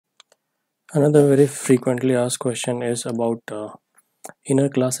Another very frequently asked question is about inner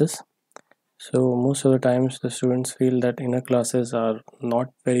classes. So most of the times the students feel that inner classes are not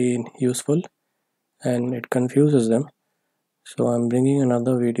very useful and it confuses them. So I'm bringing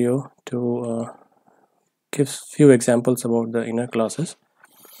another video to give few examples about the inner classes.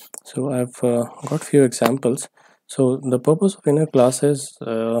 So I've got few examples. So the purpose of inner classes,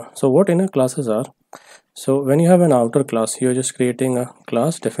 so what inner classes are? So when you have an outer class, you're just creating a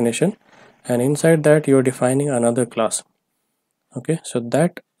class definition, and inside that you're defining another class. Okay, so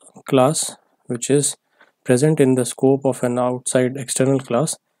that class which is present in the scope of an outside external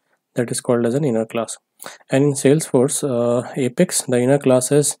class, that is called as an inner class. And in Salesforce Apex, the inner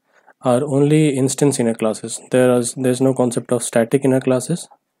classes are only instance inner classes. There's no concept of static inner classes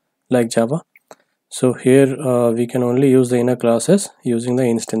like Java. So here we can only use the inner classes using the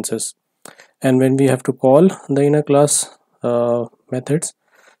instances, and when we have to call the inner class methods,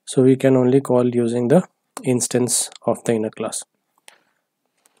 so we can only call using the instance of the inner class.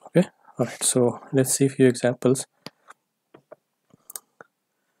 Okay, all right, so let's see a few examples.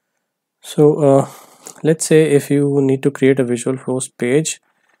 So let's say if you need to create a visual force page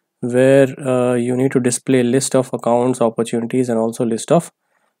where you need to display list of accounts, opportunities, and also list of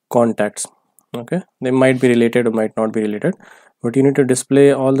contacts. Okay, they might be related or might not be related, but you need to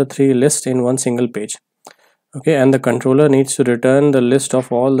display all the three lists in one single page. Okay, and the controller needs to return the list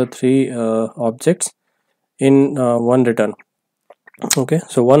of all the three objects in one return. Okay,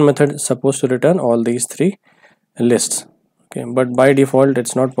 so one method is supposed to return all these three lists. Okay, but by default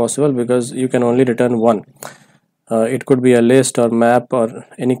it's not possible because you can only return one. It could be a list or map or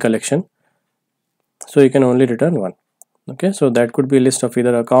any collection, so you can only return one. Okay, so that could be a list of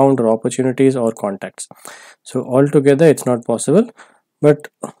either account or opportunities or contacts. So altogether it's not possible, but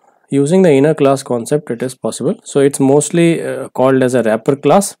using the inner class concept it is possible. So it's mostly called as a wrapper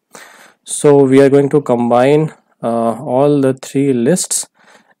class. So we are going to combine all the three lists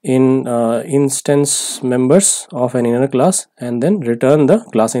in instance members of an inner class and then return the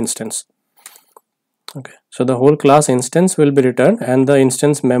class instance. Okay, so the whole class instance will be returned and the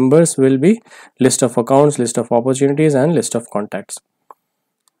instance members will be list of accounts, list of opportunities, and list of contacts.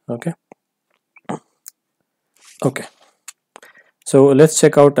 Okay, okay, so let's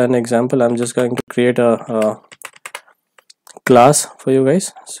check out an example. I'm just going to create a class for you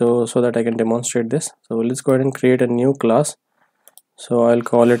guys so that I can demonstrate this. So let's go ahead and create a new class. So I'll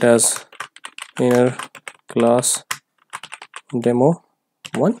call it as inner class demo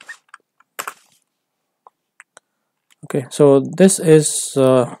 1. Okay, so this is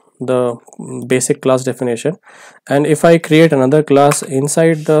the basic class definition, and if I create another class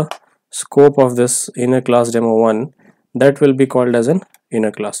inside the scope of this inner class demo 1, that will be called as an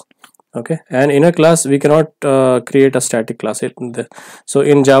inner class. Okay, and inner class we cannot create a static class. So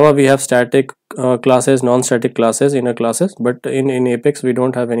in Java we have static classes, non-static classes, inner classes, but in Apex we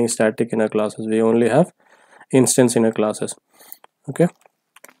don't have any static inner classes. We only have instance inner classes. Okay,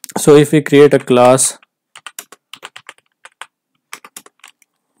 so if we create a class,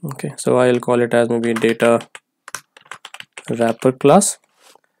 okay, so I'll call it as maybe data wrapper class.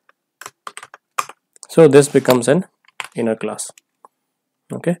 So this becomes an inner class.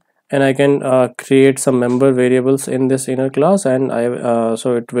 Okay, and I can create some member variables in this inner class, and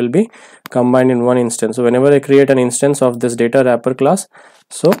so it will be combined in one instance. So whenever I create an instance of this data wrapper class,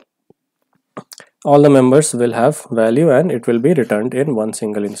 so all the members will have value and it will be returned in one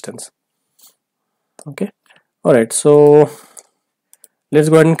single instance. Okay, all right, so let's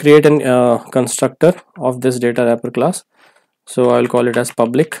go ahead and create a constructor of this data wrapper class. So I'll call it as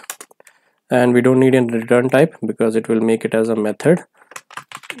public, and we don't need a return type because it will make it as a method.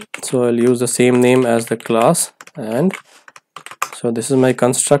 So I'll use the same name as the class, and so this is my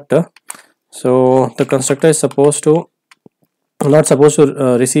constructor. So the constructor is not supposed to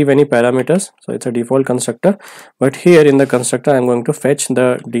receive any parameters, so it's a default constructor, but here in the constructor I'm going to fetch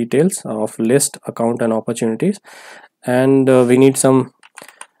the details of list, account, and opportunities, and we need some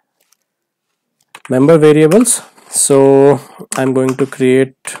member variables. So I'm going to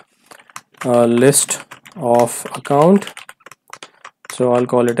create a list of account, so I'll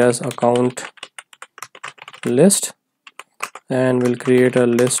call it as account list, and we'll create a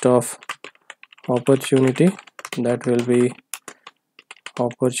list of opportunity, that will be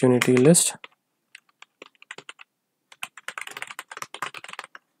opportunity list.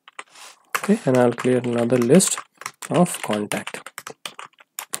 Okay, and I'll create another list of contact,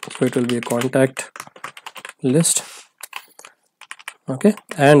 so it will be a contact list. Okay,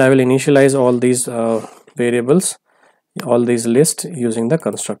 and I will initialize all these variables, all these lists using the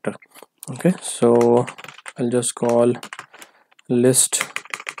constructor. Okay, so I'll just call list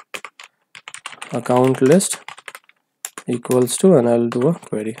account list equals to, and I'll do a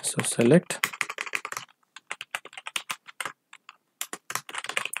query. So select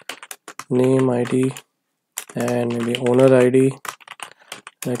name ID and maybe owner ID.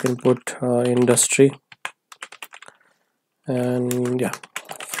 I can put industry, and yeah,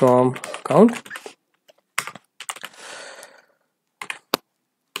 from account.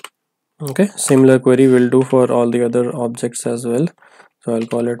 Okay, similar query will do for all the other objects as well. So I'll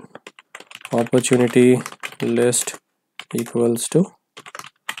call it opportunity list equals to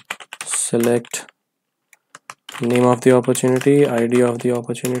select name of the opportunity, ID of the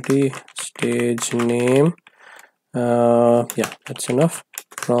opportunity, stage name. Yeah, that's enough.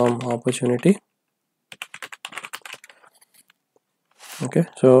 From opportunity. Okay,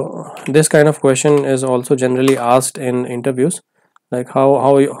 so this kind of question is also generally asked in interviews, like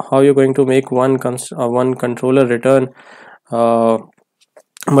how you're going to make one controller return uh,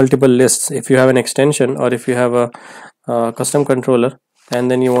 multiple lists. If you have an extension or if you have a custom controller,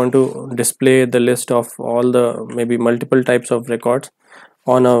 and then you want to display the list of all the maybe multiple types of records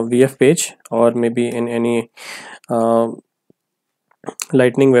on a VF page, or maybe in any uh,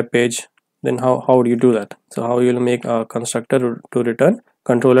 lightning web page, then how do you do that? So how you will make a constructor to return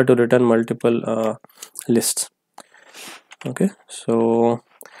controller to return multiple lists. Okay, so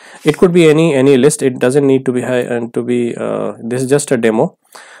it could be any list. It doesn't need to be high and to be this is just a demo.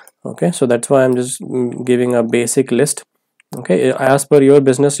 Okay, so that's why I'm just giving a basic list. Okay, as per your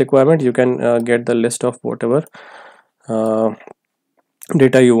business requirement, you can get the list of whatever uh,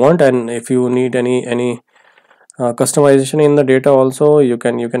 data you want, and if you need any customization in the data also, you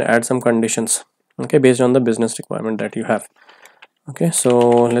can add some conditions, okay, based on the business requirement that you have. Okay, so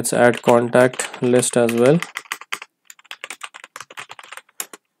let's add contact list as well.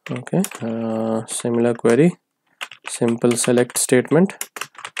 Okay, similar query, simple select statement,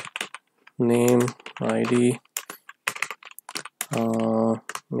 name, ID,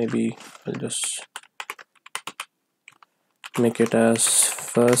 maybe I'll just make it as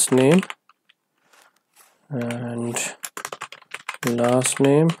first name and last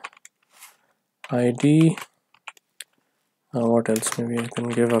name, ID, what else, maybe I can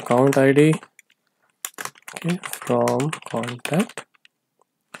give account ID. Okay, from contact.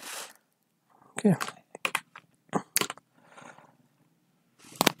 Okay,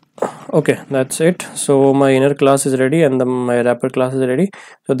 okay, that's it. So my inner class is ready, and my wrapper class is ready.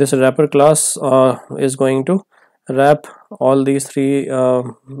 So this wrapper class is going to wrap all these three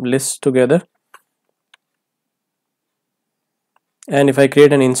lists together, and if I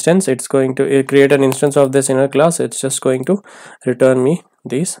create an instance, it's going to create an instance of this inner class. It's just going to return me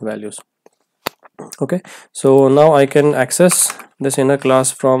these values. Okay, so now I can access this inner class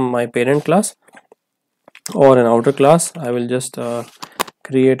from my parent class or an outer class. I will just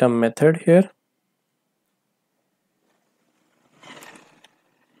create a method here.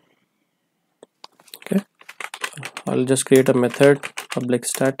 Okay, I'll just create a method, public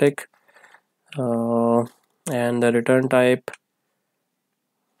static, and the return type.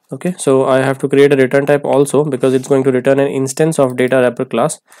 Okay, so I have to create a return type also, because it's going to return an instance of data wrapper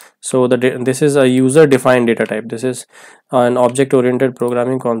class. So this is a user defined data type. This is an object oriented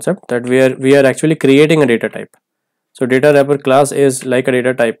programming concept that we are actually creating a data type. So data wrapper class is like a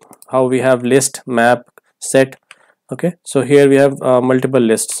data type, how we have list, map, set. Okay, so here we have multiple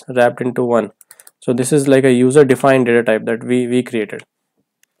lists wrapped into one. So this is like a user defined data type that we created.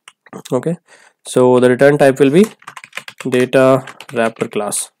 Okay, so the return type will be data wrapper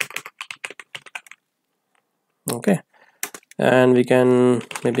class. Okay, and we can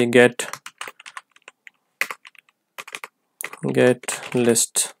maybe get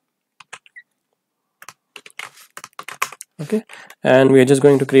list. Okay, and we are just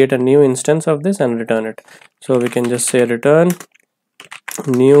going to create a new instance of this and return it. So we can just say return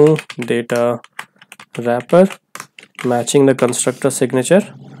new data wrapper matching the constructor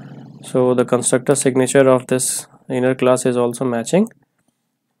signature. So the constructor signature of this inner class is also matching.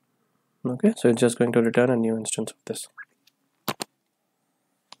 Okay, so it's just going to return a new instance of this.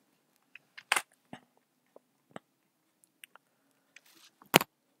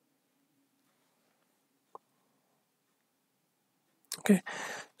 Okay,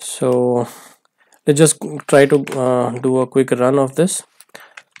 so let's just try to do a quick run of this.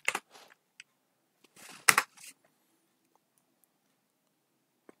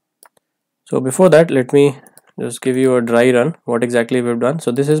 So before that, let me just give you a dry run what exactly we've done.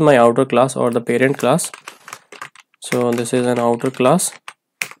 So this is my outer class or the parent class. So this is an outer class.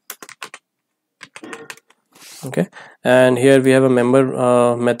 Okay, and here we have a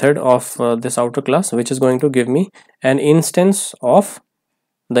member method of this outer class, which is going to give me an instance of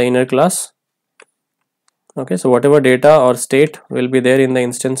the inner class. Okay, so whatever data or state will be there in the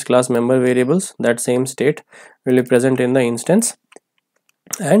instance class member variables, that same state will be present in the instance,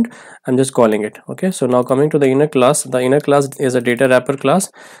 and I'm just calling it. Okay, so now coming to the inner class, the inner class is a data wrapper class.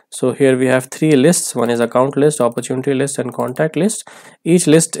 So here we have three lists. One is account list, opportunity list, and contact list. Each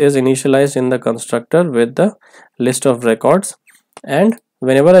list is initialized in the constructor with the list of records, and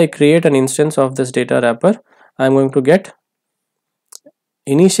whenever I create an instance of this data wrapper, I'm going to get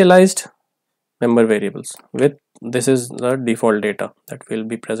initialized member variables with this is the default data that will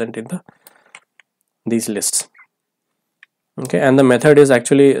be present in these lists. Okay, and the method is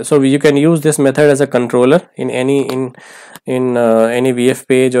actually, so you can use this method as a controller in any any VF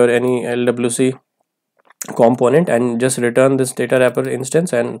page or any LWC component, and just return this data wrapper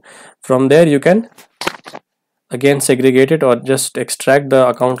instance, and from there you can again segregate it or just extract the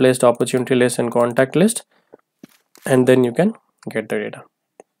account list, opportunity list, and contact list, and then you can get the data.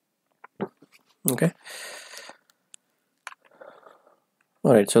 Okay,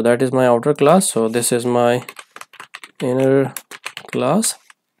 all right, so that is my outer class. So this is my inner class.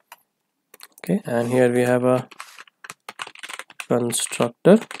 Okay, and here we have a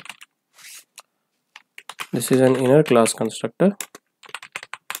constructor. This is an inner class constructor,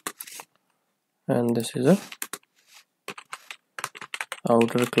 and this is a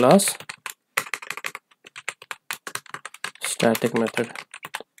outer class static method.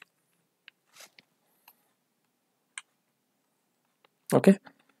 Okay,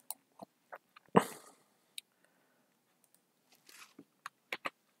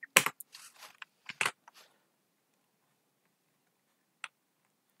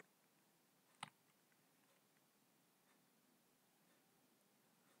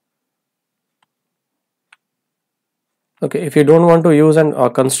 okay, if you don't want to use a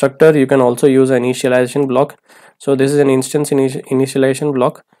constructor, you can also use an initialization block. So this is an instance initialization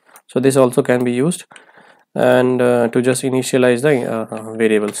block, so this also can be used, and to just initialize the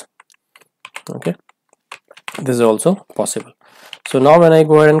variables. Okay, this is also possible. So now when I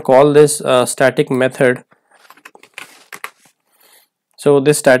go ahead and call this static method, so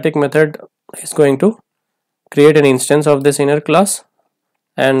this static method is going to create an instance of this inner class,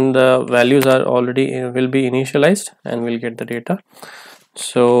 and the values are already will be initialized and we'll get the data.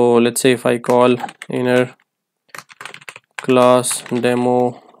 So let's say if I call inner class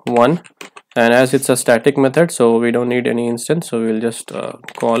demo1, and as it's a static method, so we don't need any instance, so we'll just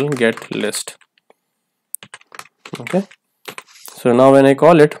call get list. Okay, so now when I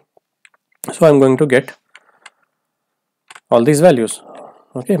call it, so I'm going to get all these values.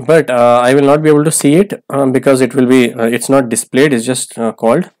 Okay, but I will not be able to see it because it will be it's not displayed, it's just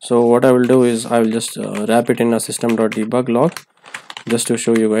called. So what I will do is I will just wrap it in a system.debug log just to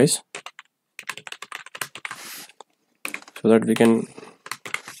show you guys, so that we can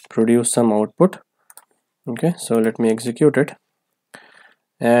produce some output. Okay, so let me execute it,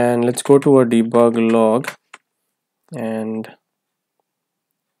 and let's go to a debug log, and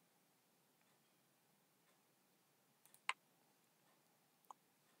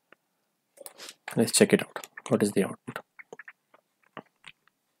let's check it out. What is the output?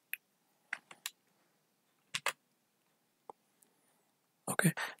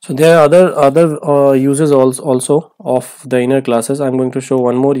 Okay, so there are other uses also of the inner classes. I'm going to show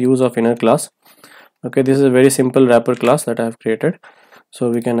one more use of inner class. Okay, this is a very simple wrapper class that I have created, so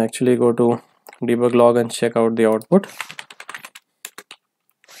we can actually go to debug log and check out the output.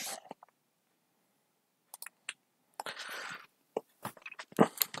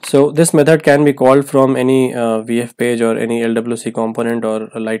 So this method can be called from any VF page or any LWC component or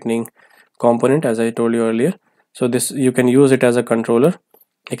a lightning component, as I told you earlier. So this you can use it as a controller,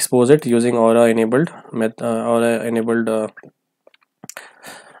 expose it using aura enabled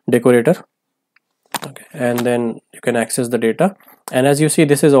decorator. Okay, and then you can access the data, and as you see,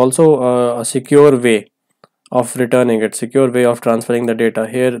 this is also a secure way of returning it, secure way of transferring the data.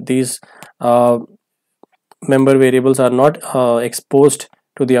 Here these member variables are not exposed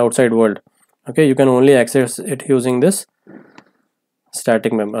to the outside world. Okay, you can only access it using this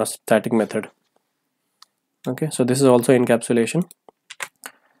static method. Okay, so this is also encapsulation.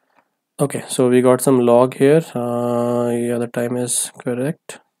 Okay, so we got some log here. Yeah, the time is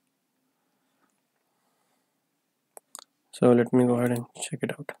correct, so let me go ahead and check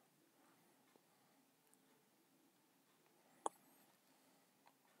it out.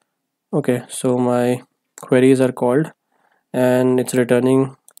 Okay, so my queries are called, and it's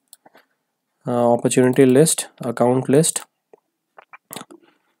returning opportunity list, account list.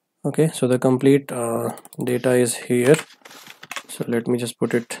 Okay, so the complete data is here, so let me just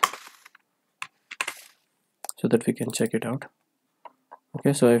put it so that we can check it out.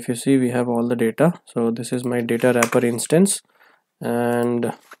 Okay, so if you see, we have all the data. So this is my data wrapper instance,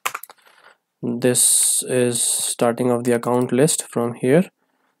 and this is starting of the account list from here.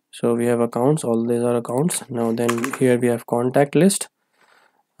 So we have accounts, all these are accounts. Now then here we have contact list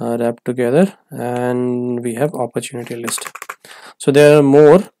wrapped together, and we have opportunity list. So there are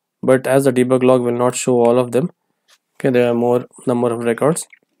more, but as the debug log will not show all of them. Okay, there are more number of records.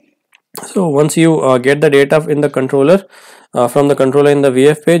 So once you get the data in the controller, from the controller in the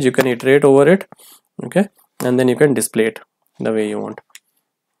VF page, you can iterate over it. Okay, and then you can display it the way you want.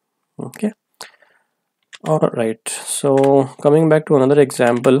 Okay, all right. So coming back to another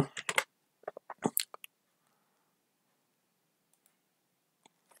example.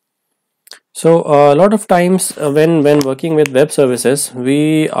 So a lot of times when working with web services,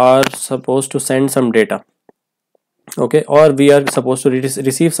 we are supposed to send some data. Okay, or we are supposed to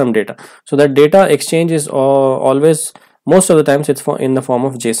receive some data. So that data exchange is always, most of the times it's in the form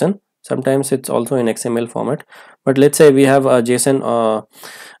of JSON. Sometimes it's also in XML format, but let's say we have a JSON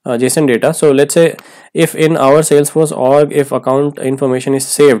data. So let's say if in our Salesforce org, if account information is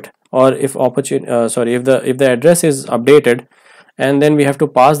saved, or if if the address is updated, and then we have to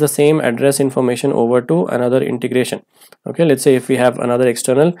pass the same address information over to another integration. Okay, let's say if we have another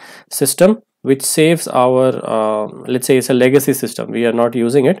external system which saves our let's say it's a legacy system, we are not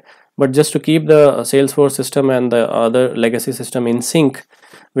using it, but just to keep the Salesforce system and the other legacy system in sync,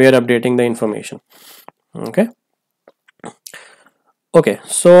 we are updating the information. Okay,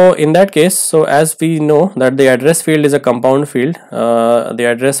 so in that case, so as we know that the address field is a compound field, the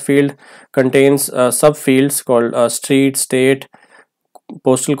address field contains subfields called street, state,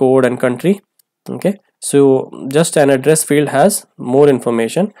 postal code and country. Okay, so just an address field has more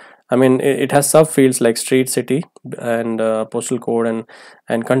information. I mean, it has subfields like street, city, and postal code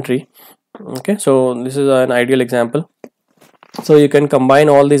and country. Okay, so this is an ideal example. So you can combine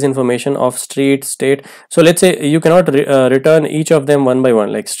all these information of street, state. So let's say you cannot return each of them one by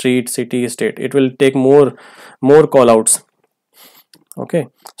one, like street, city, state. It will take more call outs. Okay,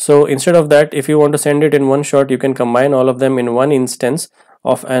 so instead of that, if you want to send it in one shot, you can combine all of them in one instance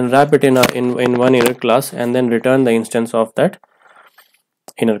of, and wrap it in one inner class, and then return the instance of that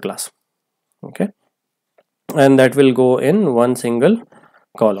inner class. Okay, and that will go in one single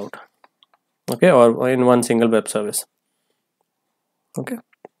call out. Okay, or in one single web service. Okay,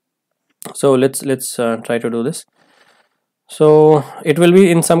 so let's try to do this. So it will be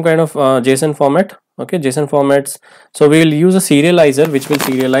in some kind of JSON format. Okay, JSON formats. So we will use a serializer which will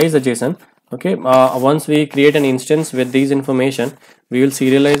serialize the JSON. Okay, once we create an instance with these information, we will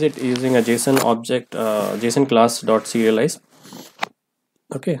serialize it using a JSON object, JSON class dot serialize.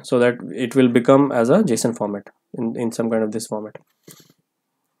 Okay, so that it will become as a JSON format in some kind of this format.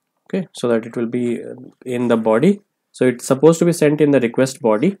 Okay, so that it will be in the body. So it's supposed to be sent in the request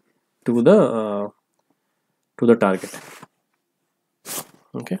body to the target.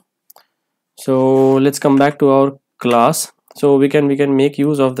 Okay, so let's come back to our class. So we can make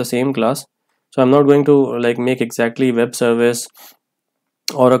use of the same class. So I'm not going to like make exactly web service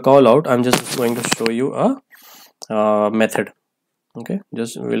or a call out. I'm just going to show you a method. Okay,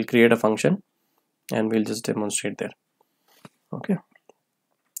 just we'll create a function and we'll just demonstrate there. Okay,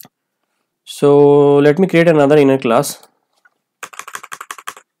 so let me create another inner class.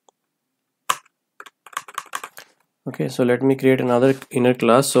 Okay, so let me create another inner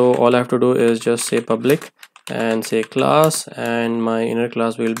class. So all I have to do is just say public and say class, and my inner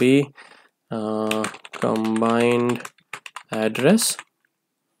class will be combined address.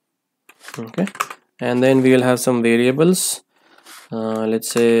 Okay, and then we will have some variables. Let's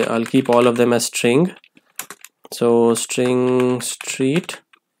say I'll keep all of them as string. So string street,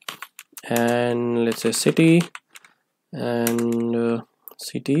 and let's say city, and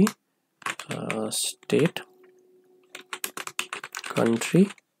city, state, country,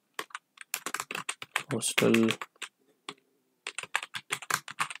 postal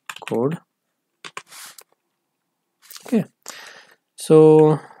code. Okay,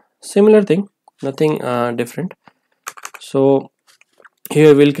 so similar thing, nothing different. So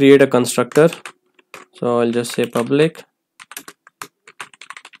here we'll create a constructor. So I'll just say public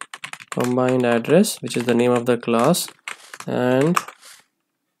combined address, which is the name of the class, and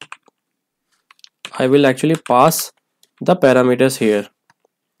I will actually pass the parameters here.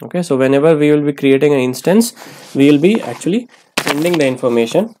 Okay, so whenever we will be creating an instance, we will be actually sending the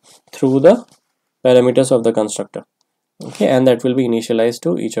information through the parameters of the constructor. Okay, and that will be initialized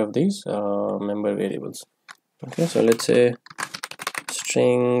to each of these member variables. Okay, so let's say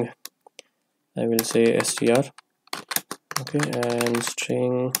string, I will say str. Okay, and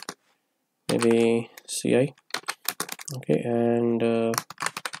string maybe ci. okay, and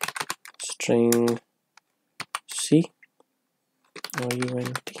string C or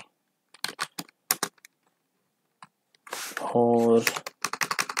UNT or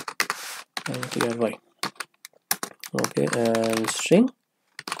NTRY, okay, and string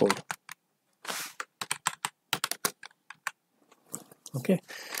code. Okay,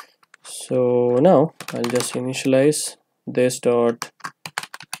 so now I'll just initialize this dot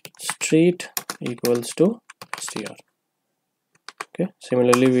street equals to str. Okay,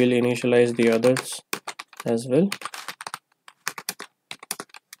 similarly we'll initialize the others as well.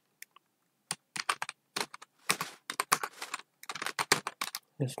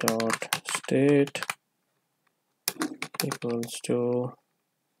 This dot state equals to,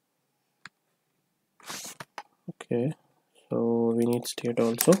 okay, so we need state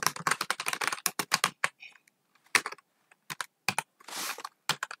also.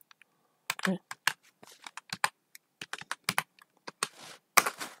 Okay,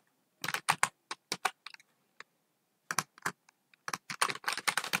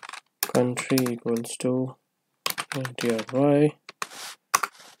 country equals to NTRY,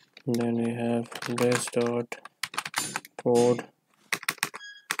 then we have this dot code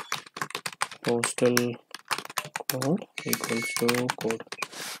postal code equals to code.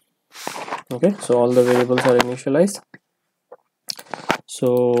 Okay, so all the variables are initialized.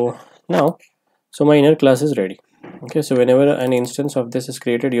 So now, so my inner class is ready. Okay, so whenever an instance of this is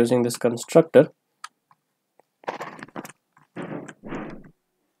created using this constructor,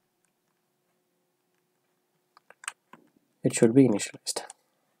 it should be initialized.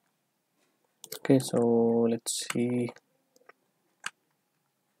 Okay, so let's see.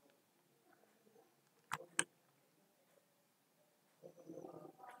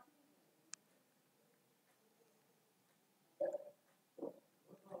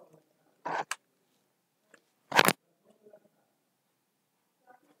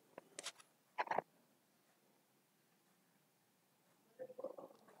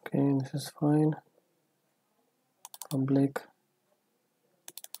 Okay, this is fine. Public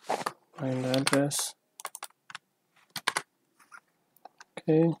find address.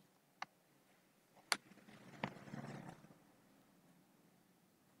 Okay,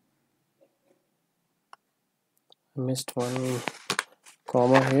 I missed one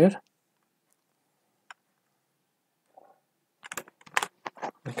comma here.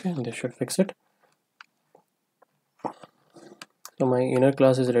 Okay, this should fix it. So my inner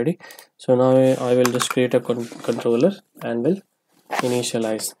class is ready. So now I will just create a controller and will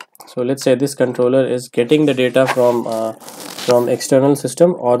initialize. So let's say this controller is getting the data from external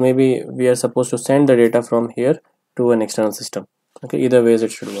system, or maybe we are supposed to send the data from here to an external system. Okay, either ways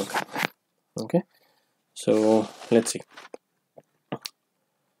it should work. Okay, so let's see.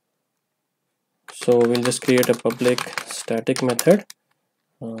 So we'll just create a public static method,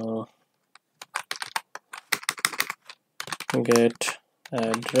 get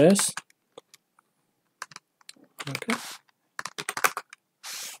address. Okay,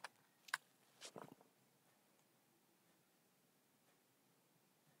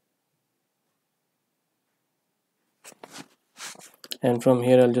 and from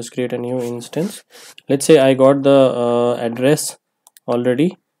here I'll just create a new instance. Let's say I got the address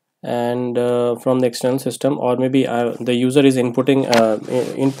already, and from the external system, or maybe the user is inputting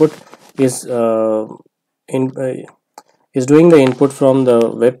input is is doing the input from the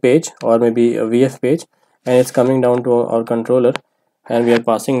web page or maybe a VF page, and it's coming down to our controller and we are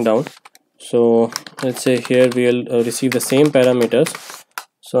passing down. So let's say here we'll receive the same parameters.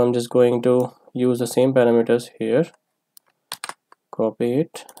 So I'm just going to use the same parameters here, copy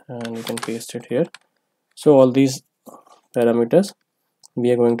it, and you can paste it here. So all these parameters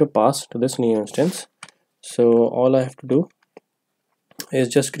we are going to pass to this new instance. So all I have to do is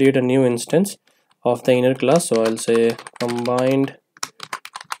just create a new instance of the inner class. So I'll say combined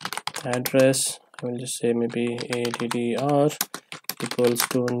address, I will just say maybe addr equals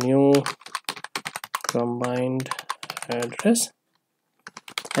to new combined address,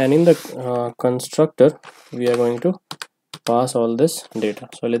 and in the constructor we are going to pass all this data.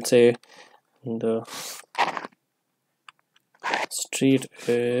 So let's say the street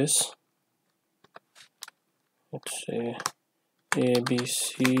is, let's say,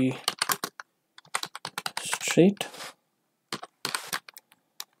 ABC street,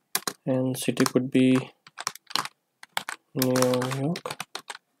 and city could be New York,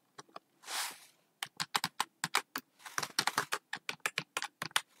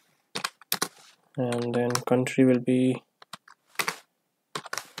 and then country will be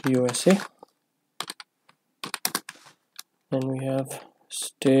USA, then we have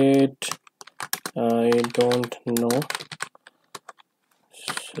state, I don't know,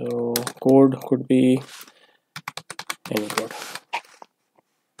 So code could be any code.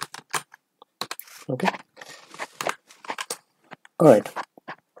 Okay, all right.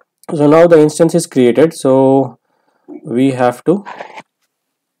 So now the instance is created, so we have to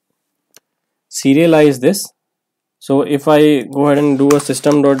serialize this. So if I go ahead and do a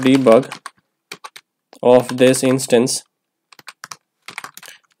system.debug of this instance,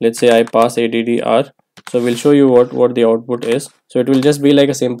 let's say I pass addr, so we'll show you what the output is. So it will just be like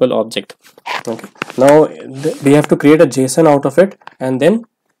a simple object. Okay, now we have to create a JSON out of it, and then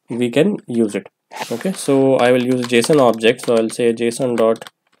we can use it. Okay, so I will use JSON object. So I'll say JSON dot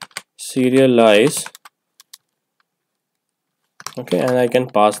serialize. Okay, and I can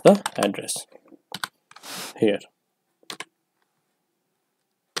pass the address here.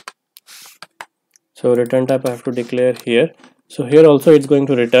 So return type I have to declare here. So here also it's going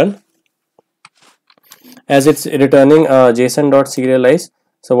to return, as it's returning JSON.serialize.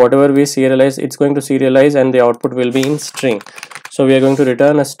 So whatever we serialize, it's going to serialize, and the output will be in string. So we are going to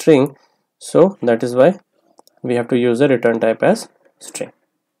return a string, so that is why we have to use the return type as string.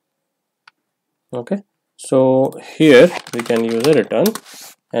 Okay, so here we can use a return,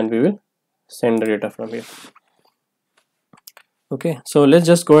 and we will send the data from here. Okay, so let's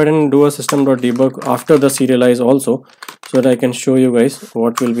just go ahead and do a system.debug after the serialize also, so that I can show you guys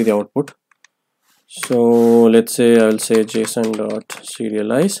what will be the output. So let's say I'll say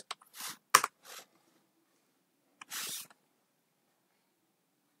JSON.serialize,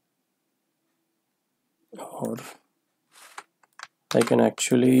 or I can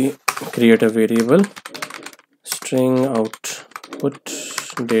actually create a variable string output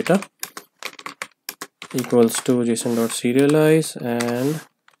data equals to JSON.serialize, and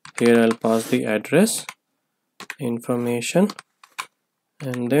here I'll pass the address information,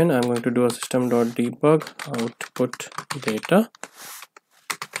 and then I'm going to do a system.debug output data,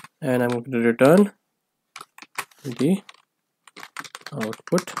 and I'm going to return the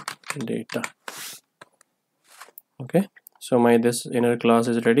output data. Okay, so my this inner class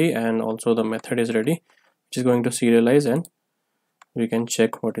is ready, and also the method is ready, which is going to serialize, and we can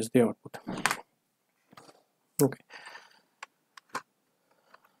check what is the output. Okay,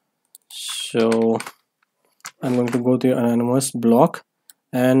 so I'm going to go to anonymous block,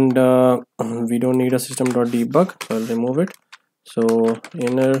 and we don't need a system.debug, so I'll remove it. So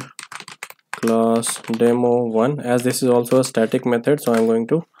inner class demo1, as this is also a static method, so I'm going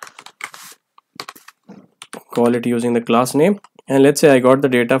to call it using the class name. And let's say I got the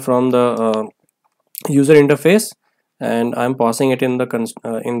data from the user interface, and I'm passing it in the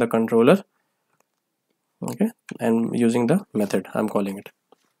controller. Okay, and using the method I'm calling it.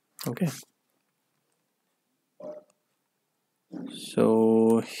 Okay,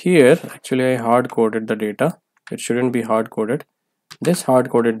 so here actually I hard coded the data. It shouldn't be hard coded. This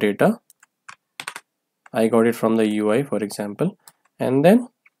hard coded data I got it from the UI, for example, and then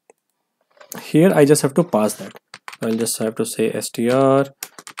here I just have to pass that. I'll just have to say str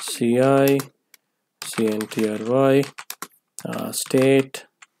ci cntry state,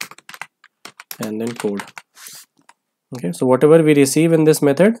 and then code. Okay, so whatever we receive in this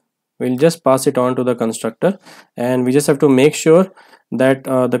method, we'll just pass it on to the constructor, and we just have to make sure that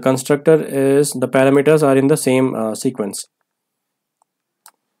the constructor is, the parameters are in the same sequence.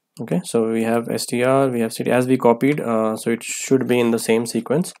 Okay, so we have str, we have city, as we copied, so it should be in the same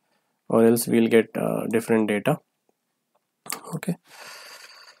sequence, or else we'll get different data. Okay,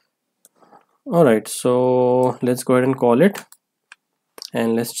 all right, so let's go ahead and call it,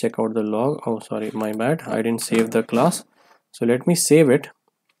 and let's check out the log. Oh sorry, my bad, I didn't save the class, so let me save it,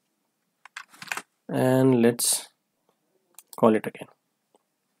 and let's call it again.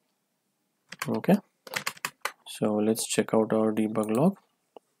 Okay, so let's check out our debug log.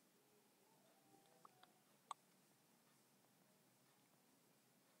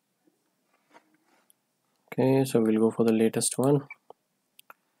 Okay, so we'll go for the latest one.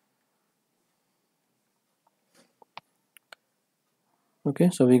 Okay,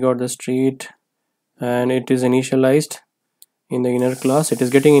 so we got the street, and it is initialized in the inner class. It is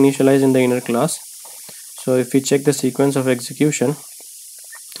getting initialized in the inner class. So if we check the sequence of execution,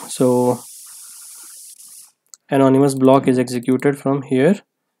 so anonymous block is executed from here,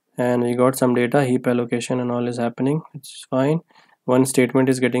 and we got some data, heap allocation and all is happening. It's fine. One statement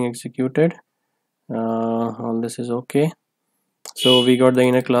is getting executed. All this is okay. So we got the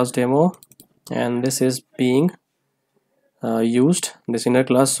inner class demo, and this is being used, this inner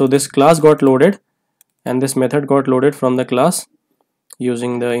class. So this class got loaded, and this method got loaded from the class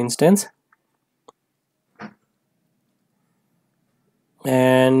using the instance,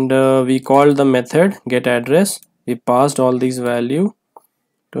 and we called the method get address. We passed all these value,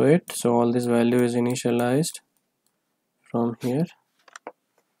 to it. So all this value is initialized from here.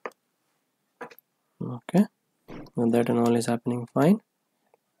 Okay, and that and all is happening fine.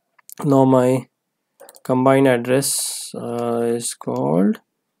 Now my combined address is called,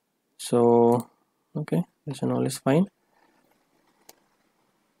 so okay, this and all is fine.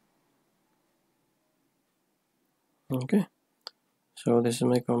 Okay, so this is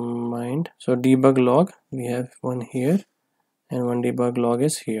my combined. So debug log, we have one here and one debug log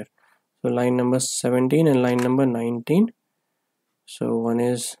is here. So line number 17 and line number 19. So one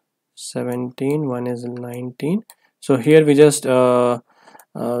is 17, one is 19. So here we just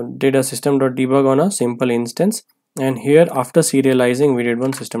did a system.debug on a simple instance, and here after serializing we did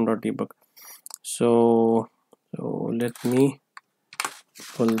one system.debug. So let me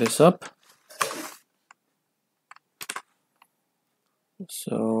pull this up.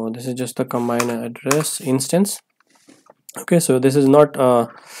 So this is just a combined address instance. Okay, so this is not a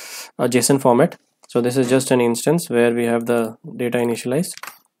JSON format, so this is just an instance where we have the data initialized.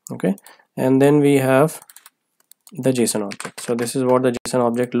 Okay, and then we have the JSON object. So this is what the JSON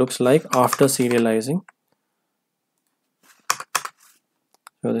object looks like after serializing.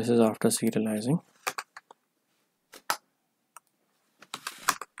 So this is after serializing.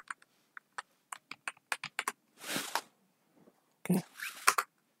 Okay,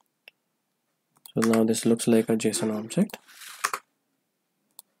 so now this looks like a JSON object.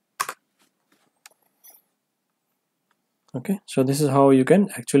 Okay, so this is how you can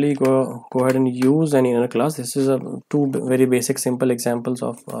actually go ahead and use an inner class. This is a two very basic simple examples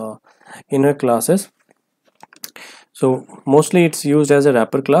of inner classes. So mostly it's used as a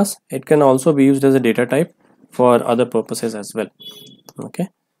wrapper class. It can also be used as a data type for other purposes as well. Okay,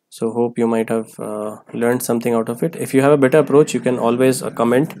 so hope you might have learned something out of it. If you have a better approach, you can always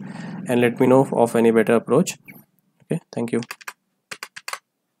comment and let me know of any better approach. Okay, thank you.